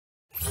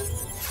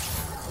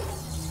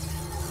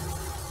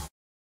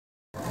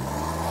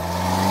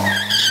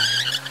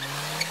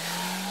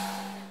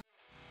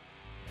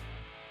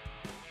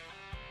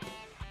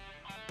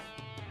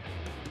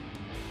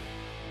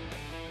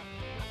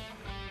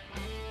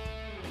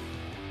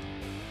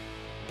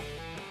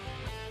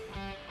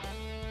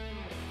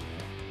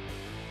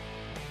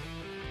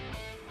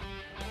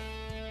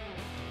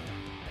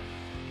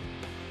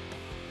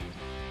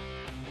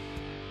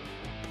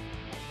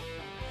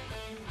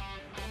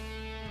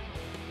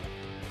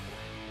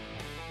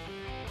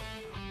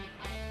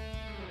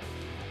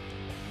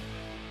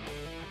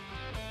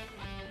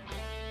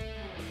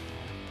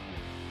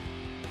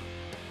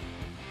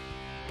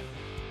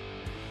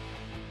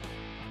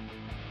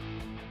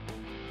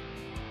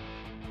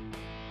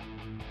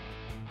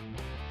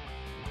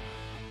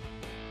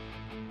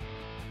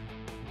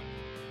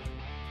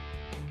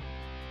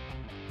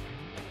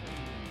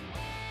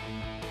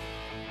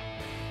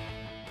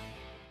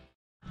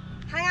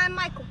I'm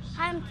Michael.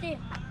 I'm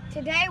Tim.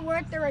 Today we're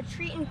at the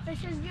retreat in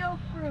Fishersville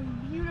for a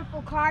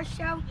beautiful car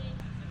show.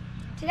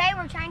 Today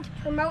we're trying to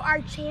promote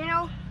our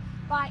channel.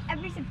 By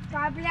every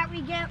subscriber that we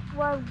get,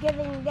 we're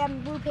giving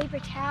them blue paper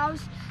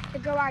towels to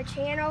grow our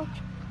channel.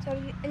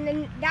 And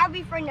then that'll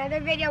be for another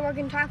video. We're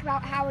going to talk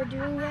about how we're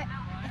doing it.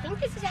 I think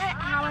this is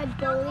how Ed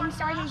Bowling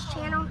started his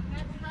channel.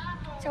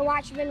 So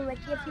watch Ben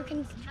Ricky if you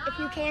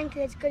can,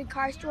 because it's good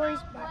car stories.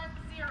 But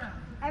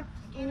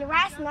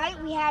last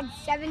night we had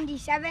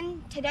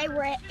 77. Today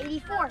we're at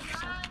 84.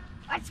 So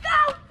let's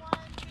go.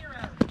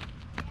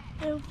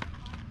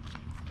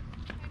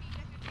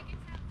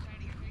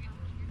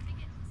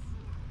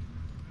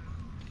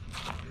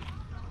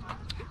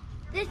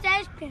 This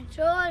ice cream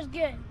sure is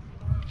good.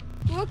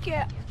 Look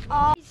at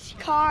all these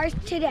cars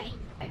today.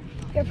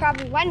 You're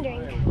probably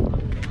wondering,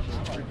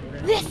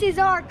 this is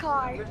our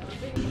car.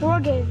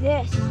 Look at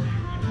this.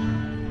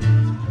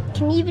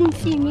 You can even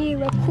see me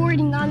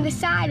recording on the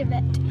side of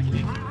it.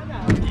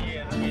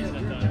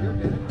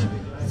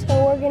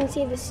 So we're going to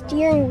see the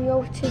steering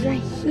wheel, which is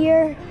right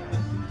here.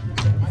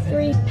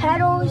 3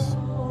 pedals,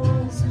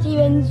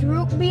 Steven's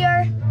root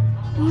beer,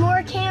 and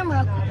more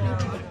camera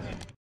equipment.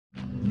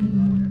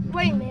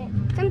 Wait a minute,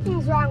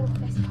 something's wrong with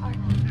this car.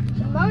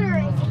 The motor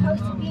is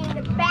supposed to be in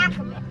the back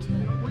of it,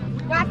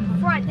 not the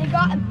front. They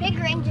got a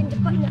bigger engine to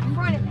put in the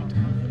front of it.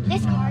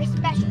 This car is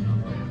special.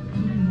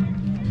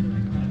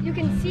 You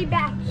can see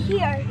back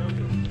here,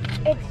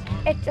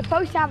 it's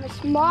supposed to have a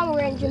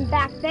smaller engine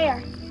back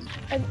there.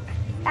 And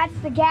that's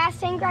the gas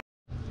tank right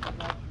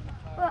there.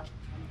 Look,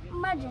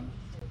 imagine.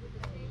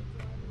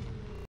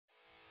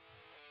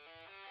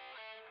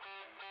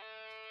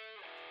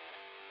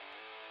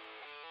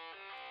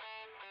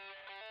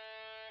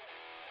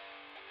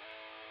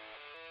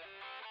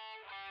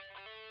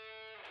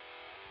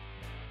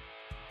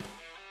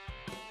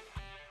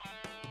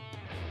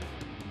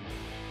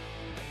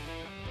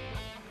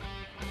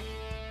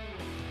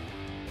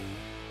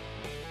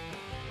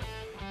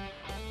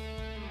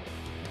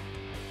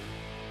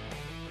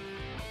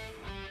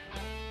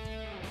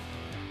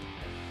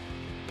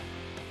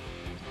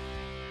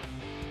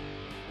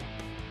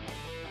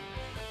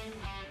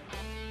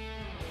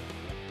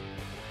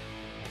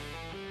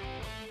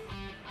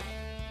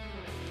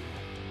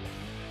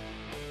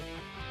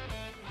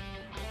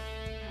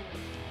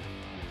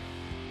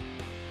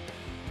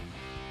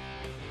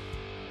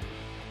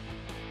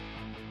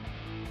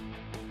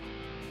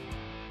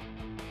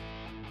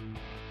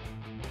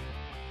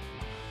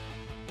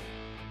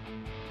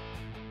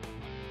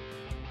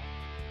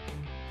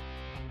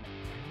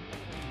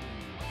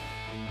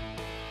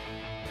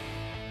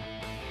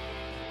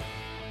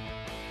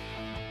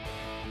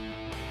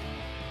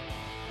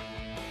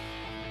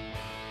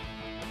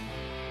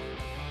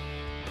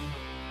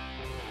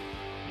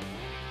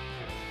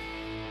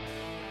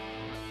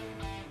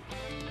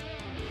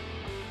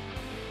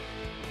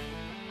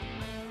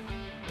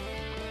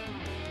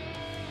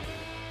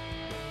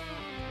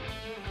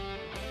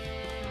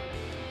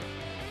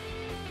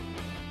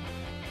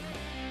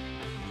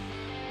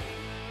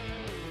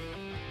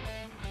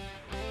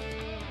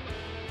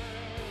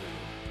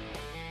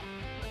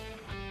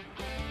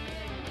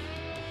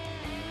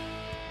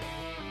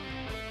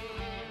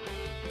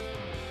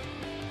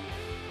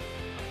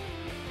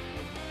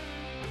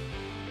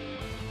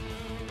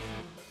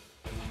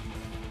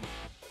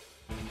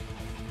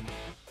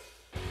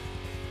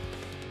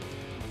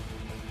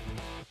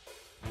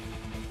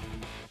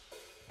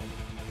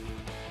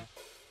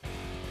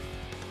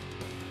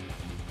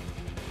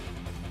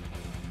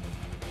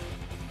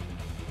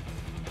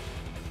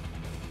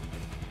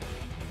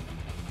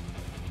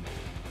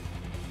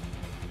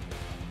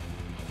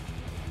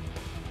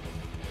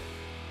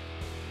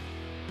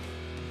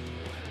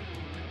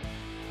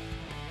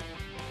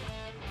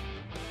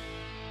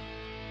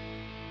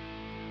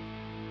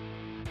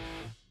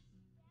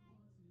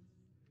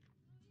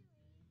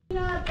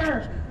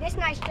 This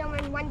nice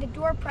gentleman won the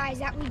door prize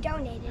that we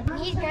donated.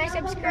 He's going to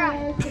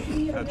subscribe.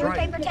 That's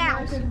right. Paper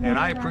towels. And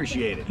I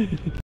appreciate it.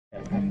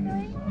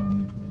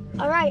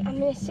 All right, I'm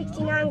in a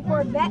 69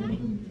 Corvette.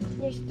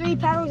 There's 3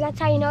 pedals. That's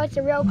how you know it's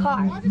a real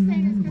car.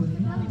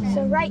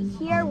 So right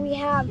here we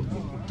have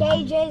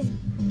gauges,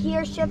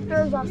 gear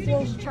shifters. Our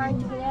students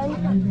trying to get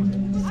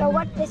in. So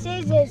what this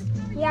is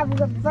we have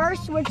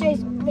reverse, which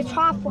is the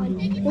top one.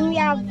 Then we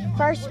have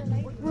first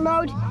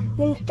mode,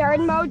 then third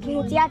mode.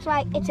 You can see that's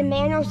why it's a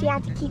manual, so you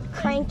have to keep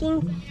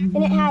cranking.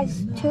 Then it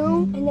has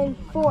 2 and then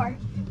 4.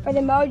 For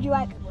the mode, you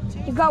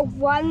go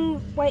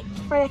 1, wait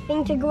for the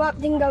thing to go up,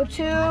 then go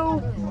 2,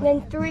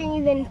 then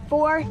 3, then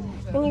 4.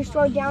 When you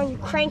slow down, you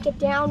crank it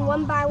down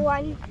 1 by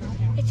 1.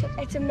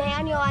 It's a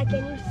manual like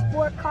any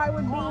sport car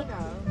would be.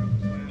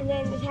 And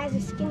then it has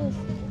a skinny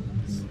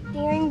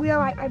steering wheel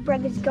like my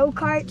brother's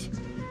go-kart.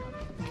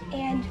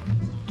 And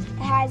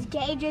it has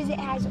gauges, it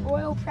has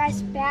oil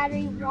press,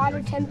 battery,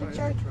 water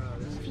temperature,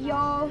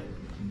 fuel,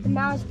 the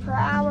miles per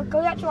hour. It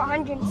goes up to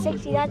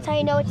 160, that's how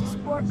you know it's a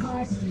sport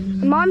car.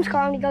 My mom's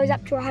car only goes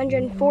up to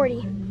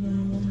 140.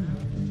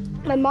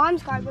 My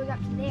mom's car goes up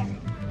to there.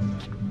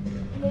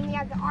 And then we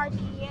have the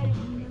RPM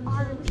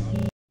cars.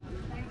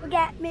 Look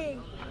at me.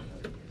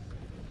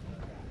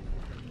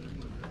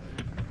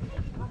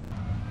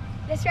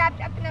 This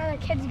wrapped up another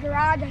kid's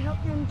garage. I hope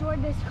you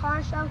enjoyed this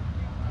car show.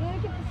 You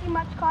didn't get to see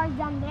much cars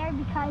down there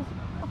because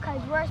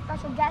we're a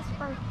special guest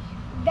for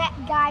that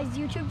guy's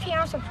YouTube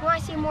channel. So if you want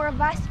to see more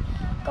of us,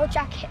 go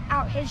check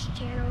out his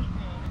channel.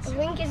 The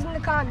link is in the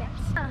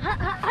comments.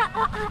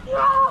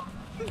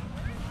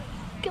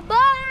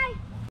 Goodbye.